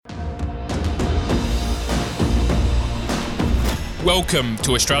Welcome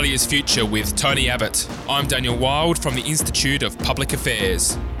to Australia's Future with Tony Abbott. I'm Daniel Wild from the Institute of Public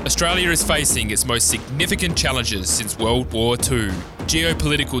Affairs. Australia is facing its most significant challenges since World War II.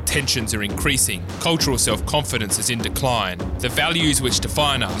 Geopolitical tensions are increasing, cultural self-confidence is in decline. The values which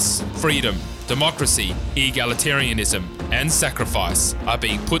define us, freedom, democracy, egalitarianism, and sacrifice, are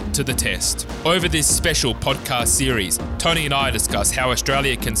being put to the test. Over this special podcast series, Tony and I discuss how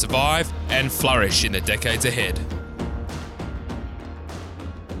Australia can survive and flourish in the decades ahead.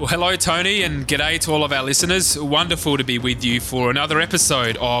 Well, hello, Tony, and g'day to all of our listeners. Wonderful to be with you for another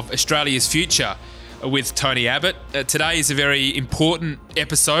episode of Australia's Future with Tony Abbott. Today is a very important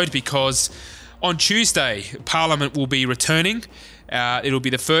episode because on Tuesday, Parliament will be returning. It'll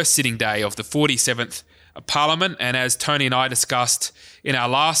be the first sitting day of the 47th Parliament, and as Tony and I discussed in our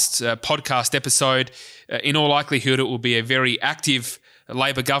last podcast episode, in all likelihood it will be a very active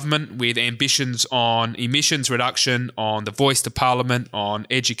Labor government with ambitions on emissions reduction, on the voice to Parliament, on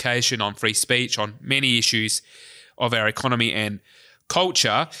education, on free speech, on many issues of our economy and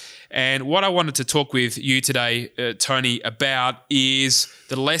culture. And what I wanted to talk with you today, Tony, about is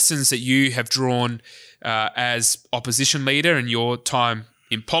the lessons that you have drawn as opposition leader in your time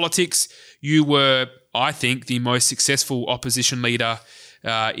in politics. You were, I think, the most successful opposition leader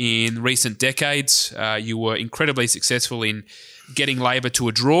in recent decades. You were incredibly successful in getting Labor to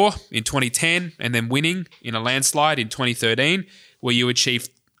a draw in 2010 and then winning in a landslide in 2013, where you achieved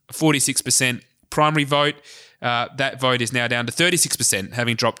a 46% primary vote. That vote is now down to 36%,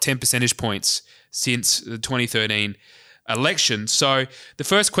 having dropped 10 percentage points since the 2013 election. So the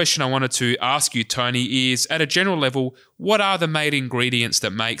first question I wanted to ask you, Tony, is at a general level, what are the main ingredients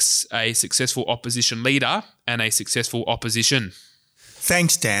that makes a successful opposition leader and a successful opposition?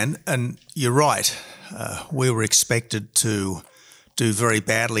 Thanks, Dan. And you're right. We were expected to do very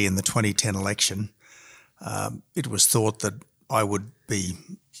badly in the 2010 election. It was thought that I would be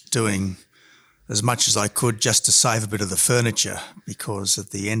doing as much as I could just to save a bit of the furniture, because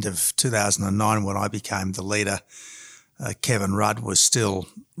at the end of 2009, when I became the leader, Kevin Rudd was still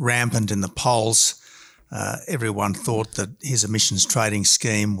rampant in the polls. Everyone thought that his emissions trading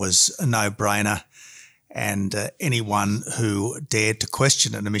scheme was a no-brainer, and anyone who dared to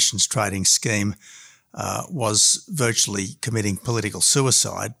question an emissions trading scheme was virtually committing political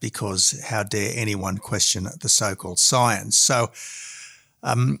suicide, because how dare anyone question the so-called science? So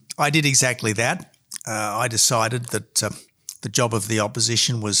I did exactly that. I decided that the job of the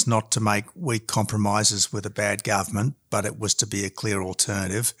opposition was not to make weak compromises with a bad government, but it was to be a clear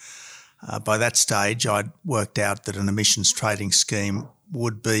alternative. By that stage, I'd worked out that an emissions trading scheme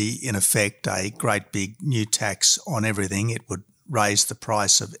would be, in effect, a great big new tax on everything. It would raise the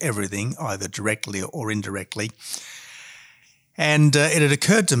price of everything, either directly or indirectly. And it had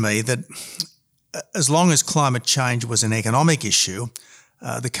occurred to me that as long as climate change was an economic issue,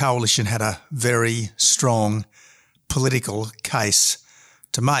 the coalition had a very strong political case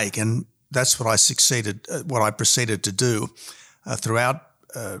to make, and that's what I proceeded to do throughout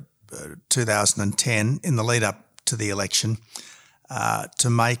 2010 in the lead up to the election, to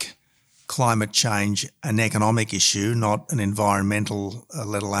make climate change an economic issue, not an environmental,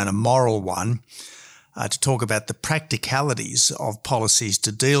 let alone a moral one, to talk about the practicalities of policies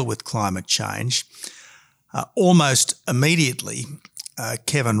to deal with climate change. Almost immediately,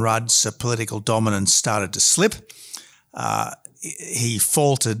 Kevin Rudd's political dominance started to slip. He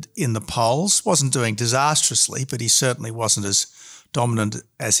faltered in the polls, wasn't doing disastrously, but he certainly wasn't as dominant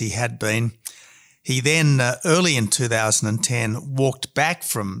as he had been. He then, early in 2010, walked back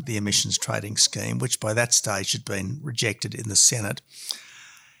from the emissions trading scheme, which by that stage had been rejected in the Senate.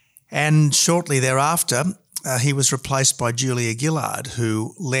 And shortly thereafter, he was replaced by Julia Gillard,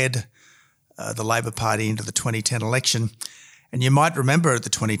 who led the Labor Party into the 2010 election. And you might remember at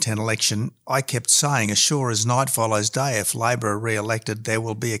the 2010 election, I kept saying, as sure as night follows day, if Labor are re-elected, there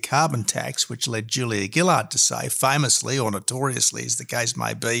will be a carbon tax, which led Julia Gillard to say, famously or notoriously, as the case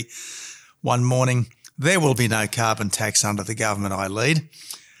may be, one morning, there will be no carbon tax under the government I lead.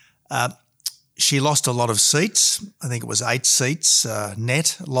 She lost a lot of seats. I think it was 8 seats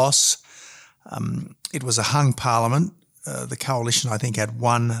net loss. It was a hung parliament. The coalition, I think, had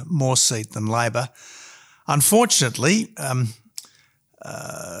 1 more seat than Labor. Unfortunately, the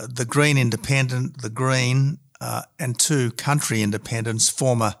Green Independent, the Green, and 2 country independents,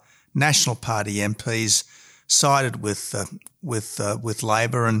 former National Party MPs, sided with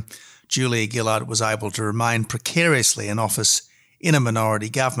Labor, and Julia Gillard was able to remain precariously in office in a minority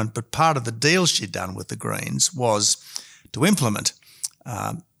government. But part of the deal she'd done with the Greens was to implement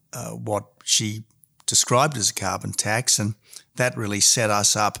what she described as a carbon tax, and that really set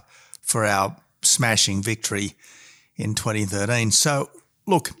us up for our smashing victory in 2013. So,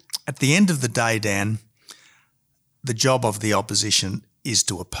 look, at the end of the day, Dan, the job of the opposition is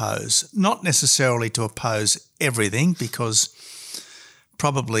to oppose, not necessarily to oppose everything, because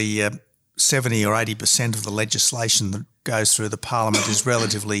probably 70 or 80% of the legislation that goes through the parliament is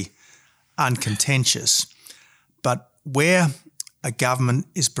relatively uncontentious. But where a government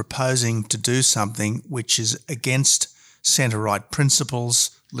is proposing to do something which is against centre-right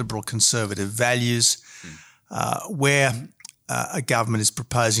principles, liberal conservative values, where a government is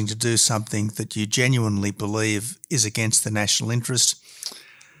proposing to do something that you genuinely believe is against the national interest,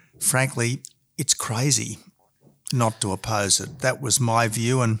 frankly, it's crazy not to oppose it. That was my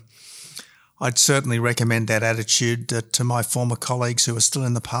view, and I'd certainly recommend that attitude to my former colleagues who are still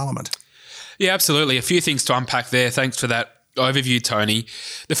in the parliament. Yeah, absolutely. A few things to unpack there. Thanks for that overview, Tony.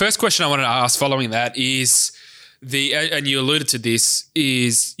 The first question I wanted to ask following that is, and you alluded to this,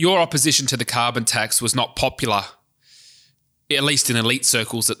 is your opposition to the carbon tax was not popular, at least in elite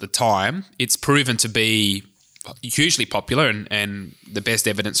circles at the time. It's proven to be hugely popular, and the best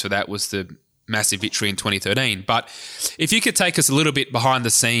evidence for that was the massive victory in 2013. But if you could take us a little bit behind the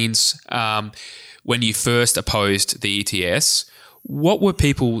scenes when you first opposed the ETS, what were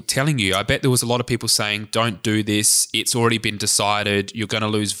people telling you? I bet there was a lot of people saying, don't do this, it's already been decided, you're going to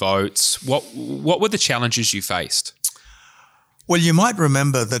lose votes. What were the challenges you faced? Well, you might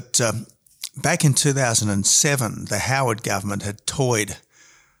remember that back in 2007, the Howard government had toyed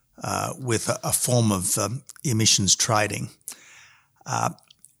with a form of emissions trading.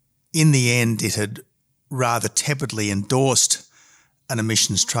 In the end, it had rather tepidly endorsed an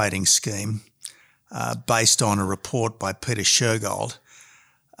emissions trading scheme based on a report by Peter Shergold,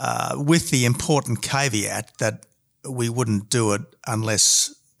 with the important caveat that we wouldn't do it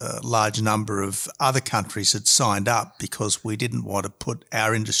unless a large number of other countries had signed up, because we didn't want to put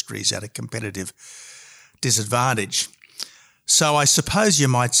our industries at a competitive disadvantage. So I suppose you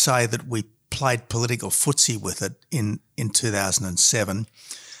might say that we played political footsie with it in 2007.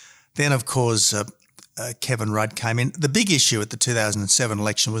 Then, of course, Kevin Rudd came in. The big issue at the 2007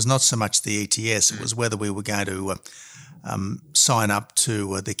 election was not so much the ETS, it was whether we were going to sign up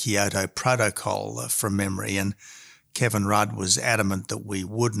to the Kyoto Protocol from memory, and Kevin Rudd was adamant that we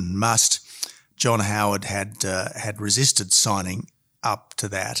would and must. John Howard had resisted signing up to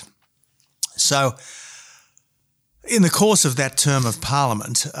that. So in the course of that term of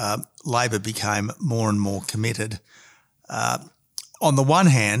Parliament, Labor became more and more committed. On the one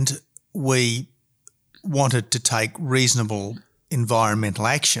hand, we wanted to take reasonable environmental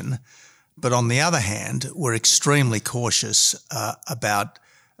action, but on the other hand, we're extremely cautious about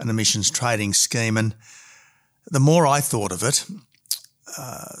an emissions trading scheme. And the more I thought of it,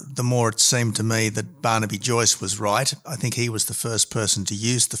 the more it seemed to me that Barnaby Joyce was right. I think he was the first person to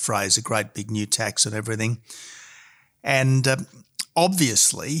use the phrase "a great big new tax" and everything. And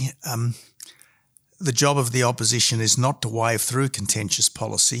obviously, the job of the opposition is not to wave through contentious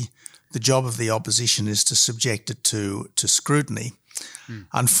policy. The job of the opposition is to subject it to scrutiny.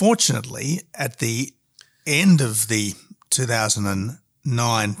 Unfortunately, at the end of the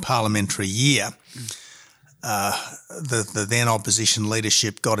 2009 parliamentary year, the then opposition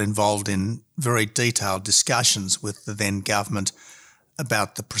leadership got involved in very detailed discussions with the then government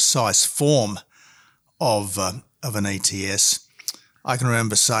about the precise form of an ETS. I can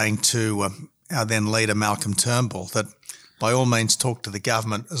remember saying to our then leader, Malcolm Turnbull, that by all means talk to the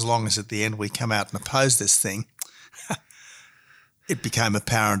government as long as at the end we come out and oppose this thing. It became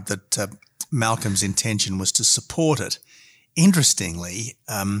apparent that Malcolm's intention was to support it. Interestingly,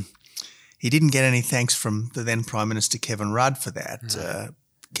 he didn't get any thanks from the then Prime Minister Kevin Rudd for that. No.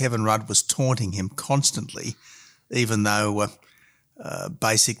 Kevin Rudd was taunting him constantly, even though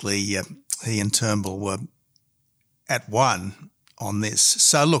basically he and Turnbull were at one on this.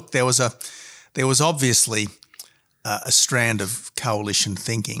 So look, there was obviously a strand of coalition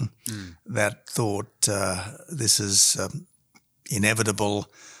thinking that thought this is inevitable.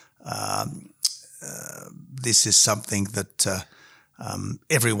 This is something that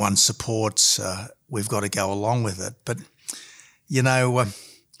everyone supports. We've got to go along with it. But, you know,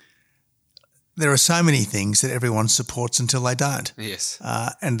 there are so many things that everyone supports until they don't. Yes.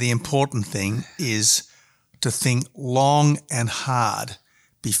 And the important thing is to think long and hard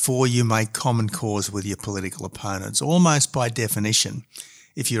before you make common cause with your political opponents. Almost by definition,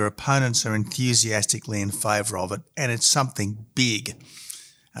 if your opponents are enthusiastically in favour of it and it's something big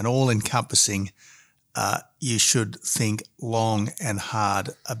and all-encompassing, you should think long and hard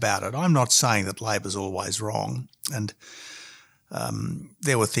about it. I'm not saying that Labor's always wrong, and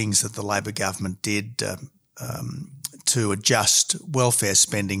there were things that the Labor government did to adjust welfare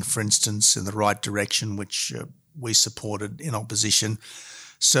spending, for instance, in the right direction, which we supported in opposition.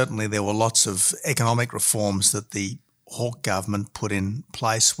 Certainly there were lots of economic reforms that the Hawke government put in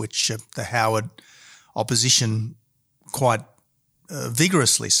place, which the Howard opposition quite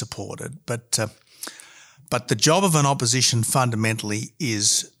vigorously supported. But the job of an opposition fundamentally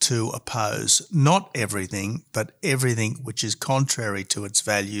is to oppose not everything, but everything which is contrary to its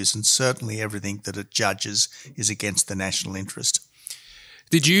values, and certainly everything that it judges is against the national interest.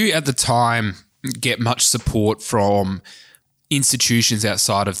 Did you at the time get much support from institutions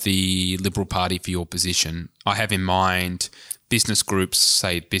outside of the Liberal Party for your position? I have in mind business groups,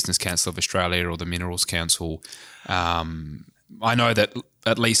 say Business Council of Australia or the Minerals Council. I know that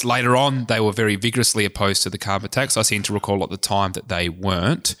at least later on they were very vigorously opposed to the carbon tax. I seem to recall at the time that they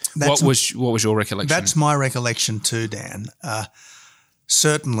weren't. What was your recollection? That's my recollection too, Dan.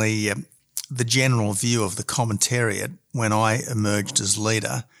 Certainly the general view of the commentariat when I emerged as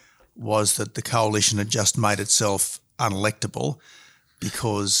leader was that the coalition had just made itself unelectable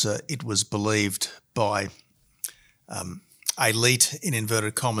because it was believed by elite, in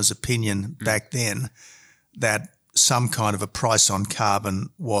inverted commas, opinion back then that some kind of a price on carbon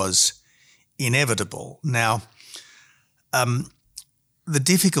was inevitable. Now, the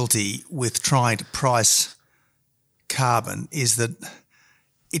difficulty with trying to price carbon is that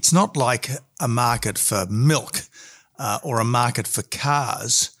it's not like a market for milk or a market for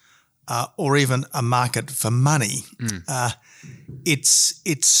cars or even a market for money.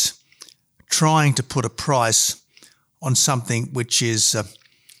 It's trying to put a price on something which is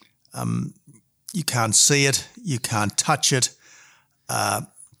you can't see it, you can't touch it.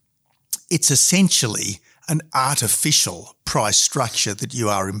 It's essentially an artificial price structure that you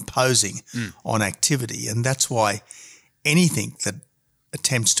are imposing on activity, and that's why anything that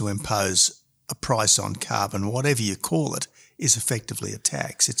attempts to impose a price on carbon, whatever you call it, is effectively a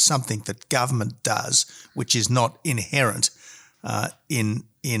tax. It's something that government does, which is not inherent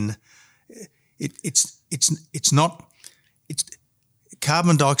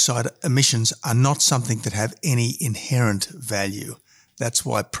carbon dioxide emissions are not something that have any inherent value. That's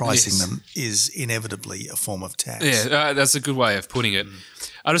why pricing them is inevitably a form of tax. Yeah, that's a good way of putting it.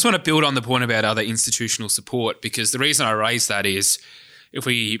 I just want to build on the point about other institutional support, because the reason I raise that is if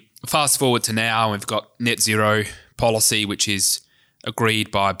we fast forward to now, we've got net zero policy, which is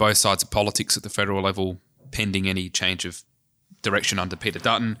agreed by both sides of politics at the federal level, pending any change of direction under Peter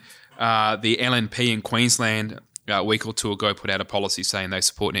Dutton. The LNP in Queensland a week or two ago put out a policy saying they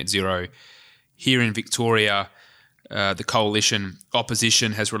support net zero. Here in Victoria, the coalition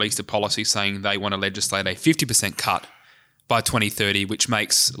opposition has released a policy saying they want to legislate a 50% cut by 2030, which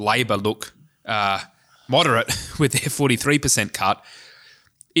makes Labor look moderate with their 43% cut.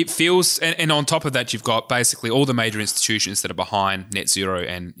 It feels, and on top of that, you've got basically all the major institutions that are behind net zero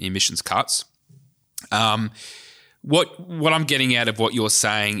and emissions cuts. What I'm getting out of what you're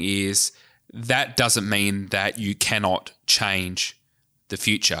saying is that doesn't mean that you cannot change the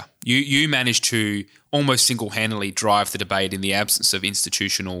future. You managed to almost single-handedly drive the debate in the absence of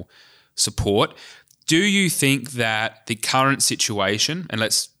institutional support. Do you think that the current situation, and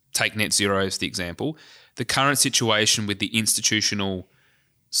let's take net zero as the example, the current situation with the institutional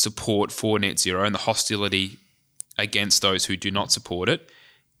support for net zero and the hostility against those who do not support it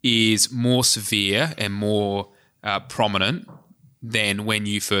is more severe and more prominent than when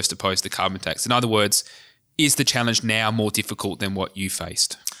you first opposed the carbon tax? In other words, is the challenge now more difficult than what you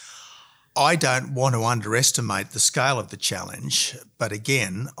faced? I don't want to underestimate the scale of the challenge, but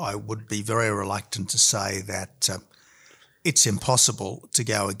again, I would be very reluctant to say that it's impossible to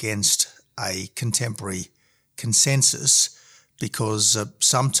go against a contemporary consensus, because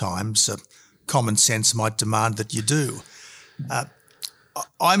sometimes common sense might demand that you do.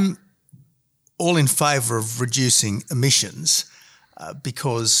 I'm all in favour of reducing emissions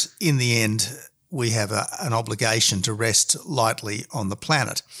because in the end we have an obligation to rest lightly on the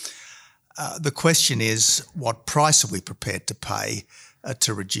planet. The question is, what price are we prepared to pay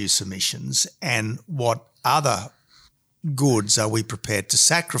to reduce emissions, and what other goods are we prepared to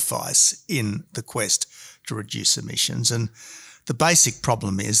sacrifice in the quest to reduce emissions? And the basic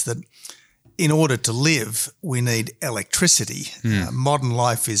problem is that in order to live, we need electricity. Modern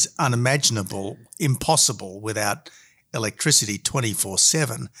life is unimaginable, impossible without electricity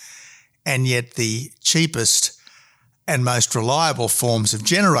 24/7. And yet the cheapest and most reliable forms of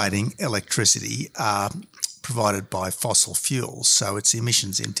generating electricity are provided by fossil fuels, so it's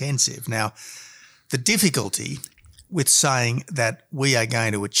emissions intensive. Now, the difficulty with saying that we are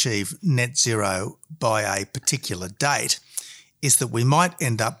going to achieve net zero by a particular date is that we might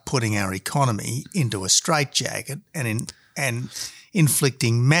end up putting our economy into a straitjacket and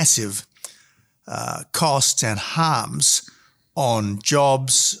inflicting massive costs and harms on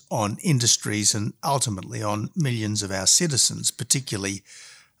jobs, on industries, and ultimately on millions of our citizens, particularly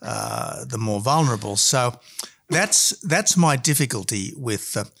the more vulnerable. So that's my difficulty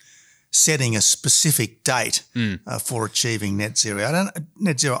with setting a specific date for achieving net zero.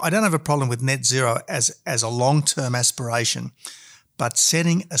 I don't have a problem with net zero as a long-term aspiration, but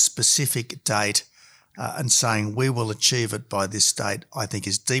setting a specific date and saying we will achieve it by this date, I think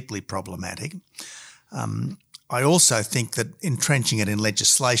is deeply problematic. I also think that entrenching it in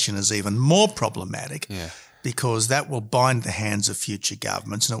legislation is even more problematic because that will bind the hands of future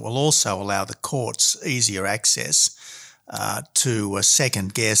governments, and it will also allow the courts easier access to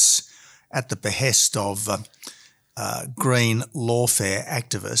second guess at the behest of green lawfare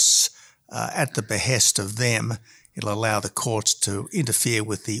activists, at the behest of them. It'll allow the courts to interfere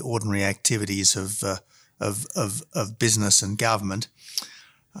with the ordinary activities of business and government.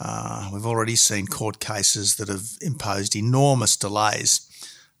 We've already seen court cases that have imposed enormous delays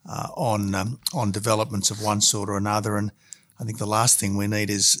on developments of one sort or another, and I think the last thing we need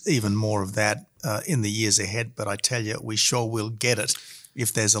is even more of that in the years ahead. But I tell you, we sure will get it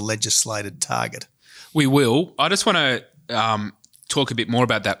if there's a legislated target. We will. I just want to talk a bit more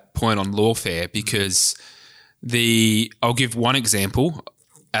about that point on lawfare, because I'll give one example.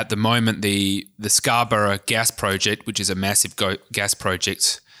 At the moment, the Scarborough gas project, which is a massive gas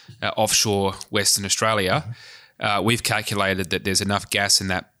project offshore Western Australia, we've calculated that there's enough gas in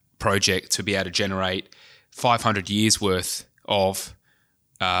that project to be able to generate 500 years worth of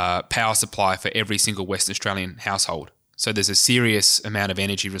power supply for every single Western Australian household. So there's a serious amount of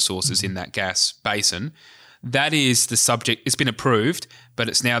energy resources in that gas basin. That is the subject. It's been approved, but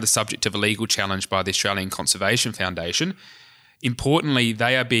it's now the subject of a legal challenge by the Australian Conservation Foundation. Importantly,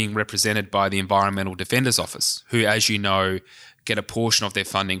 they are being represented by the Environmental Defenders Office, who, as you know, get a portion of their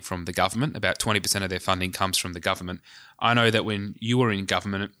funding from the government. About 20% of their funding comes from the government. I know that when you were in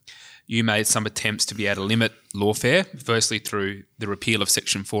government, you made some attempts to be able to limit lawfare, firstly through the repeal of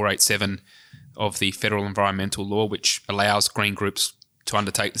Section 487 of the Federal Environmental Law, which allows green groups to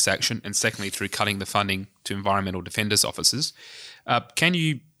undertake this action, and secondly through cutting the funding to environmental defenders offices. Can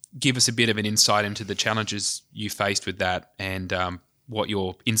you give us a bit of an insight into the challenges you faced with that and what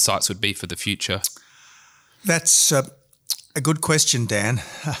your insights would be for the future? That's a good question, Dan.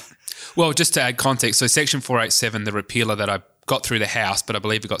 Well, just to add context, so Section 487, the repealer that I got through the House, but I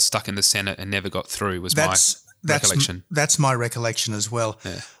believe it got stuck in the Senate and never got through, was my recollection. That's my recollection as well.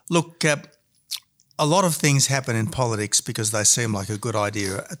 Yeah. Look, a lot of things happen in politics because they seem like a good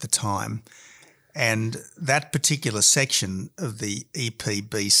idea at the time. And that particular section of the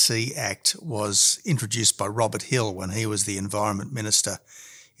EPBC Act was introduced by Robert Hill when he was the Environment Minister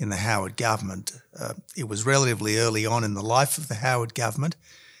in the Howard government. It was relatively early on in the life of the Howard government,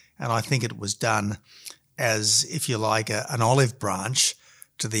 and I think it was done as, if you like, an olive branch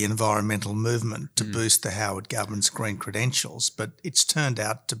to the environmental movement to boost the Howard government's green credentials. But it's turned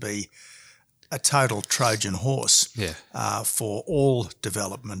out to be a total Trojan horse for all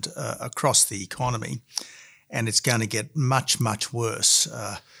development across the economy, and it's going to get much, much worse,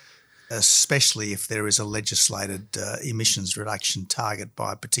 especially if there is a legislated emissions reduction target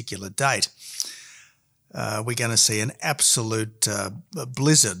by a particular date. We're going to see an absolute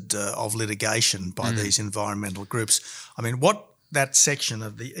blizzard of litigation by these environmental groups. I mean, what that section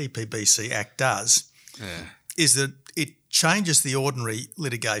of the EPBC Act does is that it changes the ordinary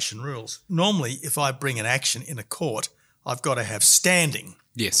litigation rules. Normally, if I bring an action in a court, I've got to have standing.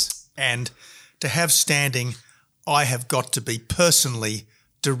 Yes. And to have standing, I have got to be personally,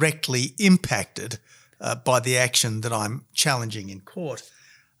 directly impacted by the action that I'm challenging in court.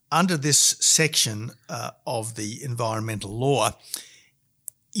 Under this section of the environmental law,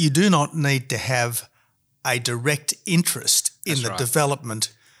 you do not need to have a direct interest in the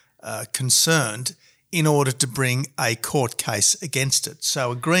development concerned in order to bring a court case against it.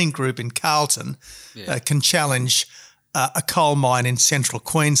 So a green group in Carlton can challenge a coal mine in central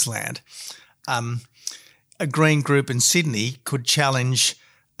Queensland. A green group in Sydney could challenge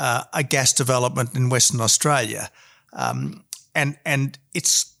a gas development in Western Australia. And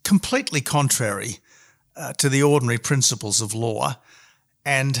it's completely contrary to the ordinary principles of law.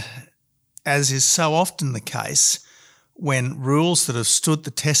 And as is so often the case, when rules that have stood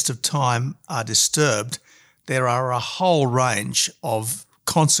the test of time are disturbed, there are a whole range of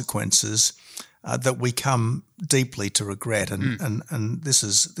consequences that we come deeply to regret, and this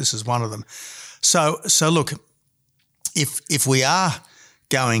is one of them. So look, if we are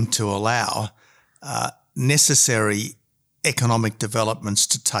going to allow necessary economic developments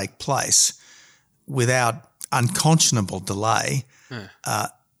to take place without unconscionable delay,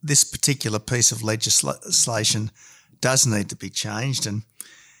 this particular piece of legislation does need to be changed, and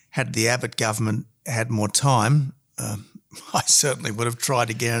had the Abbott government had more time, I certainly would have tried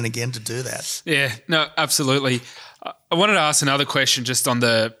again and again to do that. Yeah, no, absolutely. I wanted to ask another question just on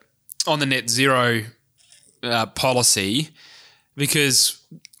the net zero policy, because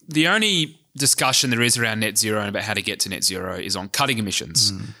the only discussion there is around net zero and about how to get to net zero is on cutting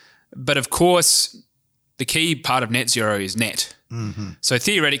emissions. But of course, the key part of net zero is net. So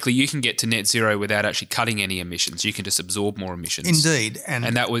theoretically, you can get to net zero without actually cutting any emissions. You can just absorb more emissions. Indeed, and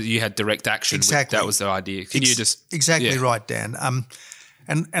that was, you had direct action. Exactly. That was the idea. Can you just exactly right, Dan?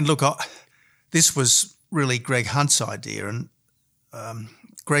 And look, this was really Greg Hunt's idea, and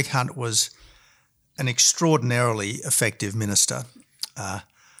Greg Hunt was an extraordinarily effective minister.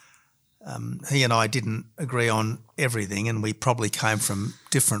 He and I didn't agree on everything, and we probably came from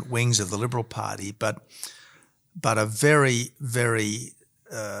different wings of the Liberal Party, but a very, very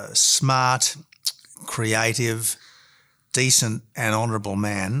smart, creative, decent and honourable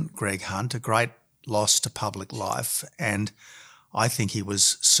man, Greg Hunt, a great loss to public life, and I think he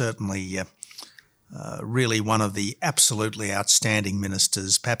was certainly really one of the absolutely outstanding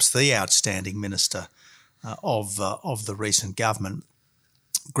ministers, perhaps the outstanding minister of the recent government.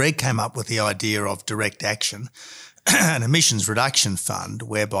 Greg came up with the idea of direct action, an emissions reduction fund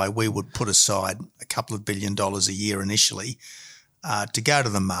whereby we would put aside a couple of $2 billion a year initially to go to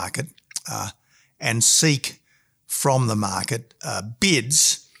the market and seek from the market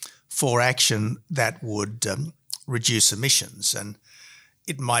bids for action that would reduce emissions. And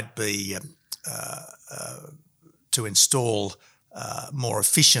it might be to install more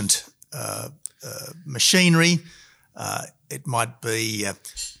efficient machinery. It might be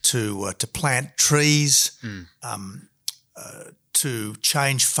to plant trees, to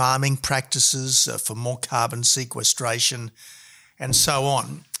change farming practices for more carbon sequestration, and so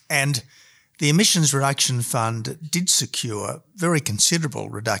on. And the Emissions Reduction Fund did secure very considerable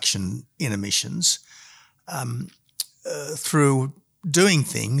reduction in emissions through doing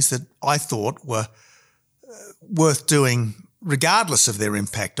things that I thought were worth doing regardless of their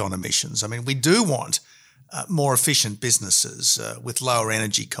impact on emissions. I mean, we do want more efficient businesses with lower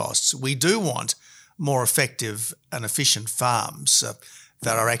energy costs. We do want more effective and efficient farms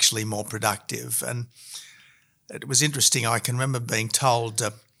that are actually more productive. And it was interesting, I can remember being told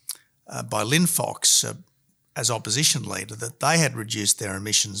by Lynn Fox as opposition leader that they had reduced their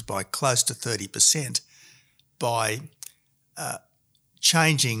emissions by close to 30% by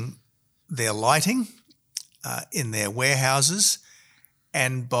changing their lighting in their warehouses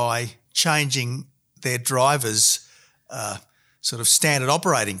and by changing their drivers' sort of standard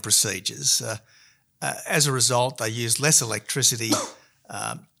operating procedures. As a result, they used less electricity,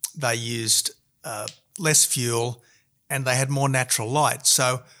 they used less fuel, and they had more natural light.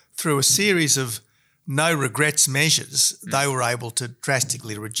 So through a series of no regrets measures, they were able to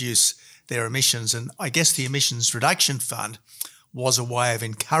drastically reduce their emissions. And I guess the Emissions Reduction Fund was a way of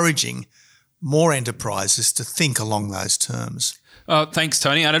encouraging more enterprises to think along those terms. Thanks,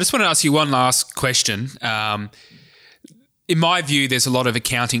 Tony. And I just want to ask you one last question. In my view, there's a lot of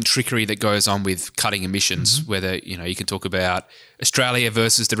accounting trickery that goes on with cutting emissions, whether, you can talk about Australia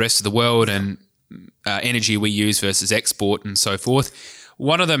versus the rest of the world and energy we use versus export and so forth.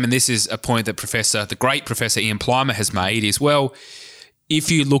 One of them, and this is a point that the great Professor Ian Plimer has made, is, well, if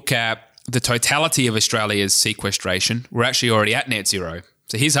you look at the totality of Australia's sequestration, we're actually already at net zero.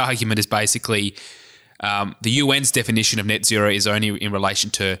 So his argument is basically the UN's definition of net zero is only in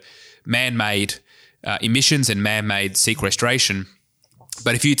relation to man-made emissions and man-made sequestration.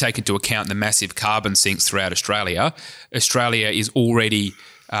 But if you take into account the massive carbon sinks throughout Australia, Australia is already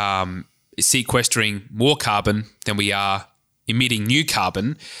sequestering more carbon than we are emitting new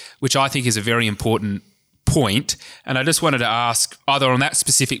carbon, which I think is a very important point. And I just wanted to ask, either on that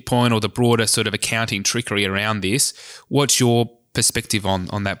specific point or the broader sort of accounting trickery around this, what's your perspective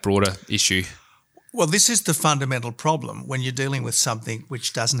on that broader issue? Well, this is the fundamental problem when you're dealing with something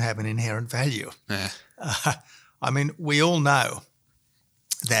which doesn't have an inherent value. Yeah. I mean, we all know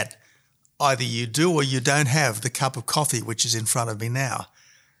that either you do or you don't have the cup of coffee which is in front of me now.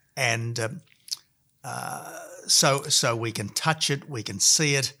 And so we can touch it, we can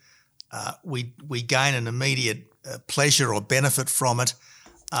see it, we gain an immediate pleasure or benefit from it,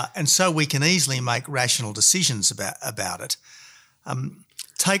 and so we can easily make rational decisions about it.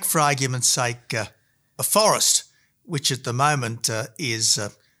 Take, for argument's sake, a forest, which at the moment is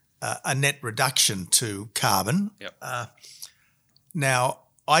a net reduction to carbon. Yep. Now,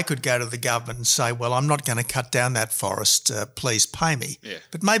 I could go to the government and say, well, I'm not going to cut down that forest, please pay me. Yeah.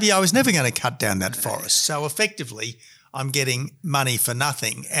 But maybe I was never going to cut down that forest. So effectively, I'm getting money for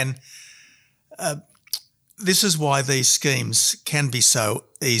nothing. And this is why these schemes can be so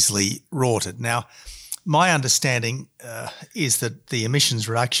easily rorted. Now, my understanding is that the Emissions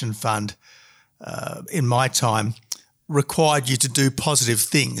Reduction Fund, in my time, required you to do positive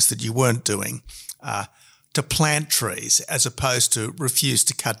things that you weren't doing, to plant trees as opposed to refuse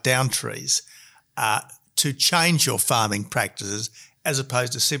to cut down trees, to change your farming practices as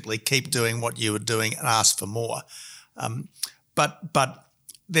opposed to simply keep doing what you were doing and ask for more. But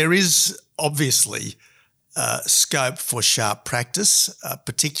there is obviously scope for sharp practice,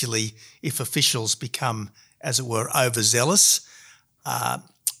 particularly if officials become, as it were, overzealous.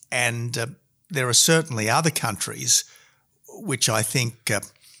 And there are certainly other countries which I think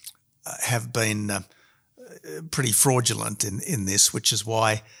have been pretty fraudulent in this, which is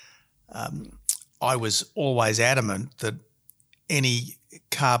why I was always adamant that any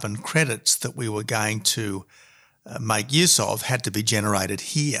carbon credits that we were going to make use of had to be generated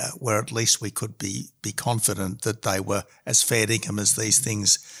here, where at least we could be confident that they were as fair income as these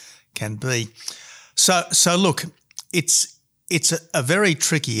things can be. So look, it's a very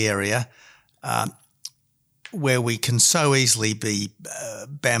tricky area where we can so easily be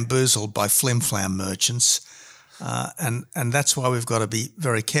bamboozled by flim-flam merchants, and that's why we've got to be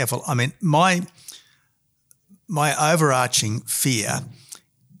very careful. I mean, my overarching fear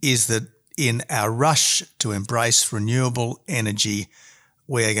is that in our rush to embrace renewable energy,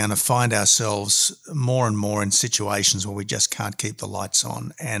 we are going to find ourselves more and more in situations where we just can't keep the lights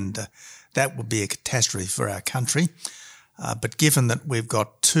on, and that would be a catastrophe for our country. But given that we've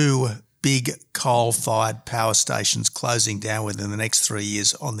got 2 big coal-fired power stations closing down within the next 3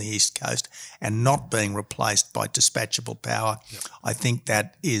 years on the East Coast and not being replaced by dispatchable power, yep, I think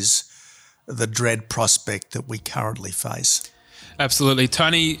that is the dread prospect that we currently face. Absolutely.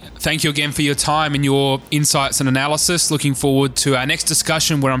 Tony, thank you again for your time and your insights and analysis. Looking forward to our next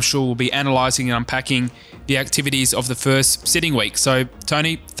discussion where I'm sure we'll be analysing and unpacking the activities of the first sitting week. So,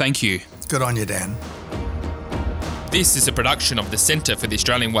 Tony, thank you. Good on you, Dan. This is a production of the Centre for the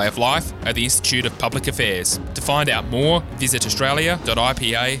Australian Way of Life at the Institute of Public Affairs. To find out more, visit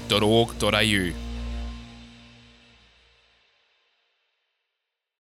australia.ipa.org.au.